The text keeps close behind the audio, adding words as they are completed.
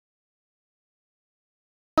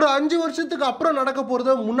5 வருஷத்துக்கு அப்புறம் நடக்க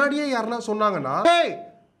போறத முன்னாடியே யாரனா சொன்னாங்கன்னா டேய்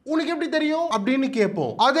உனக்கு எப்படி தெரியும் அப்படின்னு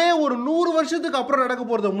கேட்போம். அதே ஒரு 100 வருஷத்துக்கு அப்புறம் நடக்க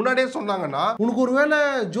போறத முன்னாடியே சொன்னாங்கன்னா உனக்கு ஒருவேளை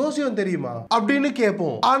ஜோசியம் தெரியுமா அப்படின்னு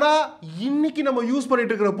கேட்போம். ஆனா இன்னைக்கு நம்ம யூஸ்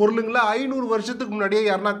பண்ணிட்டு இருக்கிற பொருளுங்களை 500 வருஷத்துக்கு முன்னாடியே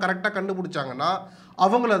யாரனா கரெக்டா கண்டுபிடிச்சாங்கன்னா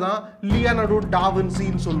அவங்கள தான் லியோனார்டோ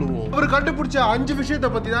டாவின்சின்னு சொல்லுவோம். அவர் கண்டுபிடிச்ச 5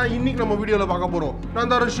 விஷயத்தை பத்தி தான் இன்னைக்கு நம்ம வீடியோல பார்க்க போறோம்.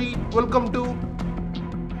 நான் தான் ரிஷி. Welcome to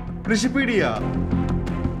RishiPedia.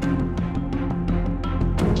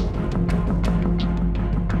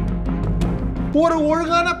 ஒரு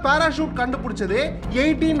ஒழுங்கான பாராஷூட் கண்டுபிடிச்சதே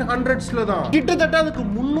 1800ஸ்ல தான். கிட்டத்தட்ட அதுக்கு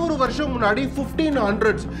 300 வருஷம் முன்னாடி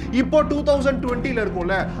 1500s, இப்போ 2020ல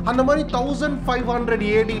இருக்கும்ல, அந்த மாதிரி 1500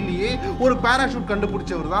 ADலயே ஒரு பாராஷூட்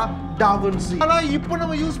கண்டுபிடிச்சவர் தான் டாவின்சி. ஆனா இப்போ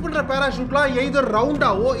நம்ம யூஸ் பண்ற பாராஷூட்லாம் எய்தர்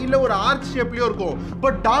ரவுண்டாவோ இல்ல ஒரு ஆர்ச் ஷேப்லயோ இருக்கும்.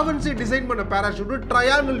 பட் டாவின்சி டிசைன் பண்ண பாராஷூட்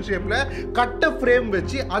ட்ரையாங்கிள் ஷேப்ல கட்ட ஃப்ரேம்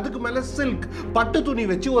வச்சு அதுக்கு மேல சில்க் பட்டு துணி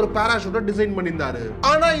வச்சு ஒரு பாராஷூட்டை டிசைன் பண்ணியிருந்தாரு.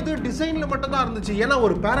 ஆனா இது டிசைன்ல மட்டும் தான் இருந்துச்சு. ஏன்னா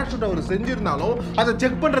ஒரு பாராஷூட் அவர் செஞ்சிருந்தாலும் அதை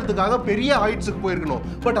செக் பண்றதுக்காக பெரிய ஹைட்ஸ்க்கு போயிருக்கணும்.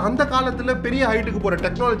 பட் அந்த காலத்துல பெரிய ஹைட்டுக்கு போற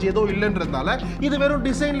டெக்னாலஜி ஏதோ இல்லைன்றதுனால இது வெறும்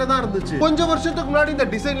டிசைன்ல தான் இருந்துச்சு. கொஞ்சம் வருஷத்துக்கு முன்னாடி இந்த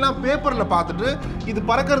டிசைன்லாம் பேப்பர்ல பார்த்துட்டு இது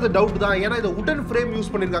பறக்கிறது டவுட் தான். ஏன்னா இது உடன் ஃப்ரேம்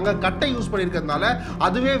யூஸ் பண்ணிருக்காங்க, கட்டை யூஸ் பண்ணிருக்கிறதுனால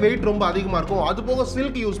அதுவே வெயிட் ரொம்ப அதிகமா இருக்கும். அது போக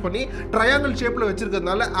சில்க் யூஸ் பண்ணி ட்ரையாங்கிள் ஷேப்ல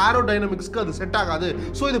வச்சிருக்கிறதுனால ஏரோடைனமிக்ஸ்க்கு அது செட் ஆகாது.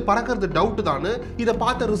 சோ இது பறக்கிறது டவுட் தான் இத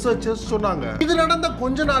பார்த்த ரிசர்ச்சர்ஸ் சொன்னாங்க. இது நடந்த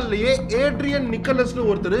கொஞ்ச நாள்லயே ஏட்ரியன் நிக்கலஸ்னு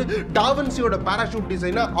ஒருத்தர் டாவின்சியோட பாராஷூட்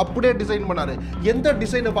டிசைனை அப்படியே டிசைன் பண்ணாரு. எந்த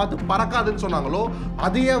டிசைனை பார்த்து பறக்காதுன்னு சொன்னாங்களோ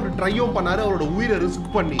அதையே அவர் ட்ரையும் பண்ணாரு. அவரோட உயிரை ரிஸ்க்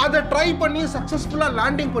பண்ணி அதை ட்ரை பண்ணி சக்சஸ்ஃபுல்லா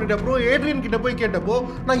லேண்டிங் பண்ணிட்ட அப்புறம் ஏட்ரியன் கிட்ட போய் கேட்டப்போ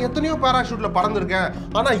நான் எத்தனையோ பாராஷூட்ல பறந்திருக்கேன்,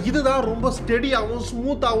 ஆனா இதுதான் ரொம்ப ஸ்டெடியாவும்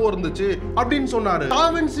ஸ்மூத்தாவும் இருந்துச்சு அப்படின்னு சொன்னாரு.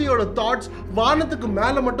 டாவின்சியோட தாட்ஸ் வானத்துக்கு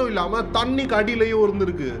மேல மட்டும் இல்லாம தண்ணிக்கு அடியிலயும்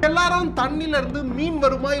இருந்திருக்கு. எல்லாரும் தண்ணில இருந்து மீன்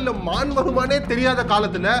வருமா இல்ல மான் வருமானே தெரியாத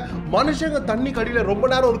காலத்துல மனுஷங்க தண்ணிக்கு அடியில ரொம்ப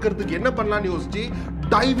நேரம் இருக்கிறதுக்கு என்ன பண்ணலாம்னு யோசிச்சு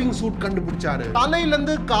டைவிங் சூட் கண்டுபிடிச்சாரு. தலையில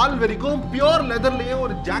இருந்து கால் வரைக்கும் பியூர் லெதர்லயே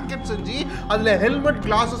ஒரு ஜாக்கெட் செஞ்சு அதுல ஹெல்மெட்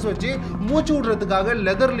கிளாஸஸ் வச்சு மூச்சு விடுறதுக்காக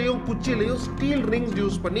லெதர்லயும் குச்சிலையும் ஸ்டீல் ரிங்ஸ்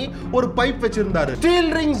யூஸ் பண்ணி ஒரு பைப் வச்சிருந்தாரு.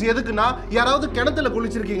 ஸ்டீல் ரிங்ஸ் எதுக்குன்னா யாராவது கிணத்துல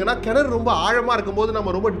குளிச்சிருக்கீங்கன்னா கிணறு ரொம்ப ஆழமா இருக்கும்போது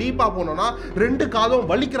நம்ம ரொம்ப டீப்பா போனோம்னா 2 காலும்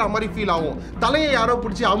வலிக்கிற மாதிரி ஃபீல் ஆகும், தலையை யாரோ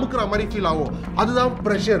பிடிச்சி அமுக்குற மாதிரி ஃபீல் ஆகும். அதுதான்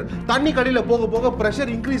பிரஷர். தண்ணி கடியில போக போக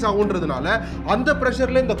பிரஷர் இன்க்ரீஸ் ஆகுன்றதுனால அந்த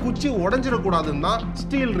பிரஷர்ல இந்த குச்சி உடைஞ்சிடக்கூடாதுன்னு தான்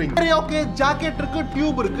ஸ்டீல் ரிங். சரி ஓகே, ஜாக்கெட் இருக்கு,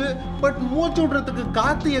 டியூப் இருக்கு, பட் மூச்சு விடுறதுக்கு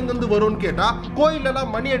காத்து எங்கிருந்து வரும்னு கேட்டா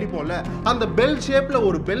கோயிலெல்லாம் மணி அடிப்போம்ல, அந்த பெல் ஷேப்ல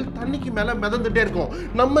ஒரு பெல் தண்ணிக்கு மேல மிதந்துட்டே இருக்கும்.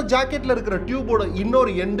 நம்ம ஜாக்கெட்ல இருக்கிற டியூபோட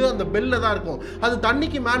இன்னொரு எண்டு அந்த பெல்ல தான் இருக்கும். அது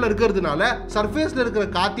தண்ணிக்கு மேல இருக்கிறதுனால சர்ஃபேஸ்ல இருக்கிற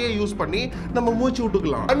காத்தையே யூஸ் பண்ணி நம்ம மூச்சு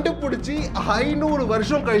விட்டுக்கலாம். கண்டுபிடிச்சி 500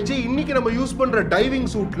 வருஷம் கழிச்சு இன்னைக்கு நம்ம யூஸ் பண்ற டைவிங்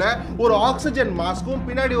சூட்ல ஒரு ஆக்சிஜன் மாஸ்க்கும்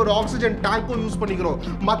பின்னாடி ஒரு ஆக்சிஜன் டேங்க்கும் யூஸ் பண்ணிக்கிறோம்.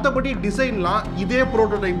 மத்தபடி டிசைன்லாம் இதே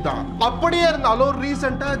புரோட்டோடைப் தான். அப்படியே இருந்தாலும்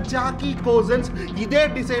ரீசெண்டா ஜாக்கி கோசன்ஸ் இதே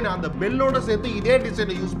டிசைன் அந்த பெல்லோட சேர்த்து இதே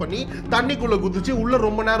டிசைனை யூஸ் பண்ணி தண்ணிக்குள்ள குதிச்சு உள்ள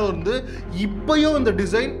ரொம்ப நேரம் இருந்து இப்பயும் இந்த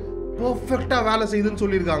டிசைன் பெர்ஃபெக்ட்டா வேலை செய்யுதுன்னு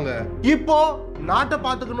சொல்லியிருக்காங்க. இப்போ நாட்டை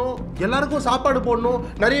பார்த்துக்கணும், எல்லாருக்கும் சாப்பாடு போடணும்,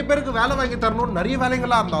 நிறைய பேருக்கு வேலை வாங்கி தரணும், நிறைய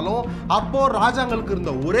வேலைகளா இருந்தாலும் அப்போ ராஜாங்களுக்கு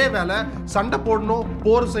இருந்த ஒரே வேலை சண்டை போடணும்,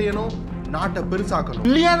 போர் செய்யணும், நாட்டை பெருசாக்கணும்.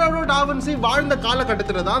 லியோனார்டோ டாவின்சி வாழ்ந்த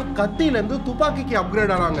காலகட்டத்தில் தான் கத்தியில இருந்து துப்பாக்கிக்கு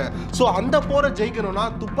அப்கிரேட் ஆனாங்க. சோ அந்த போரை ஜெயிக்கணும்னா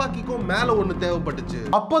துப்பாக்கிக்கும் மேல ஒண்ணு தேவைப்பட்டுச்சு.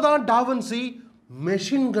 அப்பதான் டாவின்சி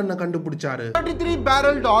மெஷின் கன்னை கண்டுபிடிச்சாரு. 33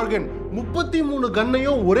 பேரல்ட் ஆர்கன் 33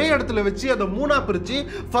 கன்னையும் ஒரே இடத்துல வச்சு அதை 3ஆ பிரிச்சு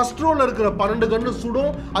ஃபர்ஸ்ட் ரோல இருக்கிற 12 கன்னு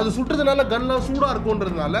சுடும். அது சுட்டுறதுனால கன்லாம் சூடா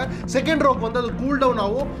இருக்கும்ன்றதுனால செகண்ட் ரோக்கு வந்து அது கூல் டவுன்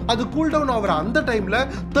ஆகும். அது கூல் டவுன் ஆகிற அந்த டைம்ல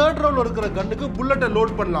தேர்ட் ரோல இருக்கிற கன்னுக்கு புல்லட்டை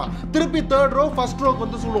லோட் பண்ணலாம். திருப்பி தேர்ட் ரோ ஃபர்ஸ்ட் ரோக்கு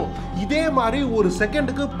வந்து சுடும். இதே மாதிரி ஒரு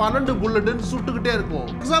செகண்டுக்கு 12 புல்லட் சுட்டுக்கிட்டே இருக்கும்.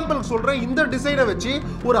 எக்ஸாம்பிள் சொல்றேன், இந்த டிசைனை வச்சு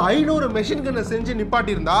ஒரு 500 மெஷின் கன்னை செஞ்சு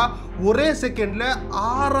நிப்பாட்டி இருந்தா ஒரே செகண்ட்ல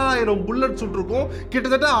 6000 புல்லட் சுட்டிருக்கும்.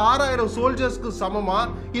 கிட்டத்தட்ட 6000 சோல்ஜர்ஸ்க்கு சமமா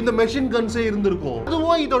இந்த மெஷின் கன்ஸே இருந்திருக்கும்.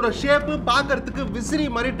 அதுவும் இதோட ஷேப் பார்க்கிறதுக்கு விசிறி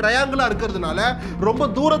மாதிரி ட்ரையாங்கிளா இருக்கிறதுனால ரொம்ப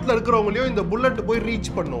தூரத்துல இருக்கிறவங்களையும் இந்த புல்லட் போய் ரீச்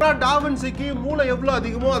பண்ணும். டாவின்சிக்கு மூளை எவ்வளவு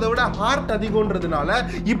அதிகமோ அதை விட ஹார்ட் அதிகம்ன்றதுனால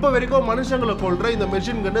இப்ப வரைக்கும் மனுஷங்களை கொல்ற இந்த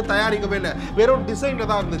மெஷின் கன் தயாரிக்கவே இல்லை, வெறும் டிசைன்ல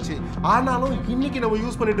தான் இருந்துச்சு. ஆனாலும் இன்னைக்கு நம்ம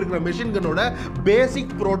யூஸ் பண்ணிட்டு இருக்கிற மெஷின் கன்னோட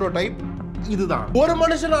பேசிக் புரோட்டோடைப் இதுதான். ஒரு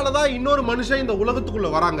மனுஷனால தான் இன்னொரு மனுஷன் இந்த உலகத்துக்குள்ள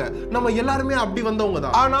வராங்க. நம்ம எல்லாருமே அப்படி வந்தவங்க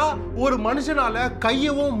தான். ஆனா ஒரு மனுஷனால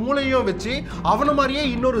கையவும் மூளையும் வச்சு அவன மாதிரியே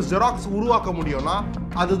இன்னொரு ஜெராக்ஸ் உருவாக்க முடியும்னா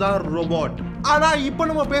அதுதான் ரோபோட். ஆனா இப்போ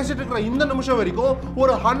நம்ம பேசிட்டு இருக்கிற இந்த நிமிஷம் வரைக்கும்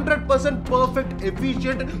ஒரு 100% பெர்ஃபெக்ட்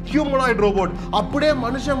எஃபிஷியன்ட் ஹியூமனாய்டு ரோபோட், அப்படியே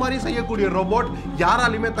மனுஷன் மாதிரி செய்யக்கூடிய ரோபோட்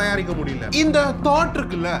யாராலையுமே தயாரிக்க முடியல. இந்த தாட்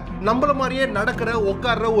இருக்குல்ல, நம்மள மாதிரியே நடக்கிற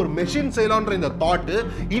உட்கார்ற ஒரு மெஷின் செய்யலாம்ன்ற இந்த தாட்,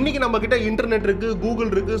 இன்னைக்கு நம்ம கிட்ட இன்டர்நெட் இருக்கு,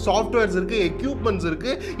 கூகுள் இருக்கு, சாஃப்ட்வேர்ஸ் இருக்கு, எக்யூப்மெண்ட்ஸ்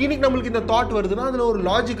இருக்கு. இன்னைக்கு நம்மளுக்கு இந்த தாட் வருதுன்னா அதுல ஒரு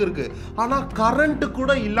லாஜிக் இருக்கு. ஆனா கரண்ட்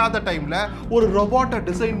கூட இல்லாத டைம்ல ஒரு ரோபோட்டை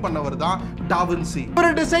டிசைன் பண்ணவர் தான் டாவின்சி.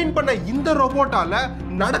 இவர் டிசைன் பண்ண இந்த ரோபோட்டால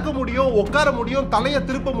நடக்க முடியும், உட்கார முடியும், தலையை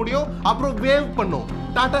திருப்ப முடியும், அப்புறம் வேவ் பண்ணும்,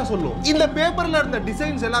 டாடா சொல்லும். இந்த பேப்பர்ல இருந்த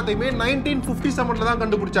டிசைன்ஸ் எல்லாத்தையுமே 1957ல தான்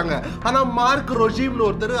கண்டுபிடிச்சாங்க. ஆனா மார்க் ரோஷிம்னு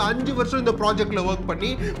ஒருத்தர் 5 வருஷம் இந்த ப்ராஜெக்ட்ல ஒர்க்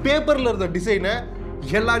பண்ணி பேப்பர்ல இருந்த டிசைனை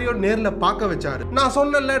எல்லாரையும் நேர்ல பார்க்க வச்சாரு. நான்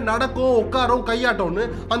சொன்னல நடக்கும், உட்காரும், கையாட்டோன்னு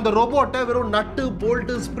அந்த ரோபோட்டை வெறும் நட்டு,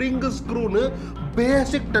 போல்ட், ஸ்ப்ரிங், ஸ்க்ரூன்னு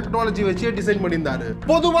பேசிக் டெக்னாலஜி வச்சே டிசைன் பண்ணியிருந்தாரு.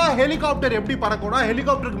 பொதுவா ஹெலிகாப்டர் எப்படி பறக்கும்னா,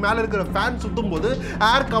 ஹெலிகாப்டருக்கு மேல இருக்கிற ஃபேன் சுத்தும் போது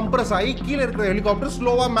ஏர் கம்ப்ரஸ் ஆகி கீழே இருக்கிற ஹெலிகாப்டர்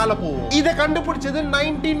ஸ்லோவா மேல போகும். இதை கண்டுபிடிச்சது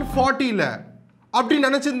 1940ல. அப்படி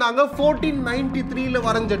நினைச்சிருந்தாங்க 1493ல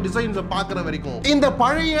வரைஞ்ச டிசைன்ஸை பார்க்குற வரைக்கும். இந்த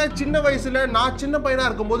பழைய சின்ன வயசுல நான் சின்ன பையனா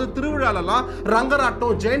இருக்கும்போது திருவிழாலலாம்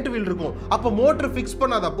ரங்கராட்டம், ஜெயண்ட் வீல் இருக்கும். அப்போ மோட்டர் ஃபிக்ஸ்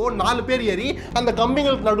பண்ணாதப்போ 4 பேர் ஏறி அந்த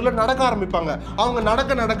கம்பிங்களுக்கு நடுவில் நடக்க ஆரம்பிப்பாங்க. அவங்க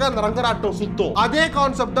நடக்க நடக்க அந்த ரங்கராட்டம் சுத்தும். அதே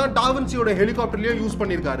கான்செப்ட் தான் டாவின்சியோட ஹெலிகாப்டர்லயும் யூஸ்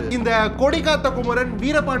பண்ணியிருக்காரு. இந்த கொடிகாத்த குமரன்,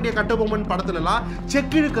 வீரபாண்டிய கட்டபொம்மன் படத்துலலாம்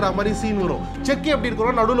செக் இழுக்கிற மாதிரி சீன் வரும். செக் எப்படி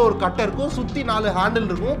இருக்கணும், நடுவில் ஒரு கட்டை இருக்கும், சுத்தி 4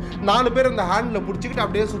 ஹேண்டில் இருக்கும், 4 பேர் அந்த ஹேண்டில் பிடிச்சிக்கிட்டு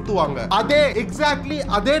அப்படியே சுத்துவாங்க. அதே எக்ஸாக்ட்லி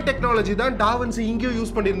அதே டெக்னாலஜி தான் டாவின்சி இங்கேயும்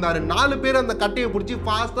யூஸ் பண்ணியிருந்தாரு. 4 பேர் அந்த கட்டையை பிடிச்சி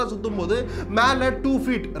ஃபாஸ்டா சுத்தும் போது மேல 2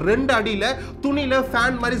 ஃபீட் 2 அடியில துணியில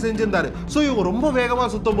ஃபேன் மாதிரி செஞ்சிருந்தாரு. ஸோ இவங்க ரொம்ப வேகமா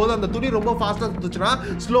சுத்தும் போது அந்த துணி ரொம்ப ஃபாஸ்டா சுத்துச்சுன்னா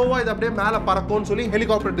ஸ்லோவா இது அப்படியே மேல பறக்கும்னு சொல்லி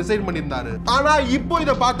ஹெலிகாப்டர் டிசைன் பண்ணியிருந்தாரு. ஆனா இப்போ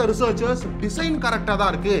இதை பார்த்த ரிசர்ச்சர்ஸ் டிசைன் கரெக்டா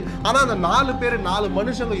தான் இருக்கு. ஆனா அந்த 4 பேர் 4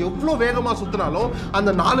 மனுஷங்க எவ்வளவு வேகமா சுத்தினாலும்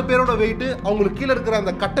அந்த 4 பேரோட வெயிட் அவங்களுக்கு கீழே இருக்கிற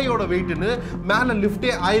அந்த கட்டையோட வெயிட்னு மேல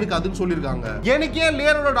லிஃப்டே ஆயிருக்காதுன்னு சொல்லியிருக்காங்க. எனக்கே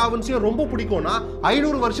லியோனார்டோ டாவின்சியை ரொம்ப பிடிக்கும்னா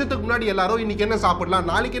 500 வருஷத்துக்கு முன்னாடி எல்லாரும் இன்னைக்கு என்ன சாப்பிடலாம்,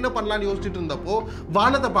 நாளைக்கு என்ன பண்ணலாம்னு யோசிச்சுட்டு இருந்தப்போ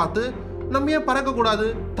வானத்தை பார்த்து நம்ம ஏன் பறக்க கூடாது,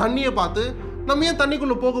 தண்ணியை பார்த்து நம்ம ஏன்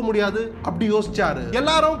தண்ணிக்குள்ள போக முடியாது அப்படி யோசிச்சாரு.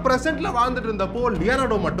 எல்லாரும் பிரசன்ட்ல வாழ்ந்துட்டு இருந்தப்போ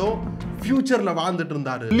லியோனார்டோ மட்டும் ஃபியூச்சர்ல வாழ்ந்துட்டு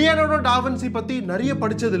இருந்தாரு. லியோனார்டோ டாவின்சி பத்தி நிறைய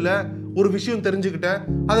படிச்சது இல்ல, ஒரு விஷயம் தெரிஞ்சுக்கிட்டேன்.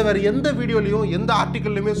 அதை வேற எந்த வீடியோலயும் எந்த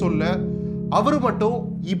ஆர்டிக்கல்லையுமே சொல்ல. அவரு மட்டும்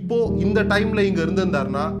இப்போ இந்த டைம்ல இங்க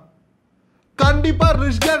இருந்திருந்தாருன்னா கண்டிப்பா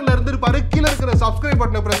ரிஷ் கேங்ல இருந்திருப்பாரு. கீழே இருக்கிற சப்ஸ்கிரைப்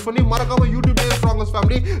பட்டனை பிரஸ் பண்ணி மறக்காம யூடியூப் ஸ்ட்ராங்கஸ்ட்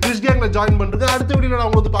ஃபேமிலி ரிஷ் கேங்ல ஜாயின் பண்றேன். அடுத்த வீடியோல நான்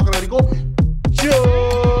உங்களுக்கு பார்க்குற வரைக்கும்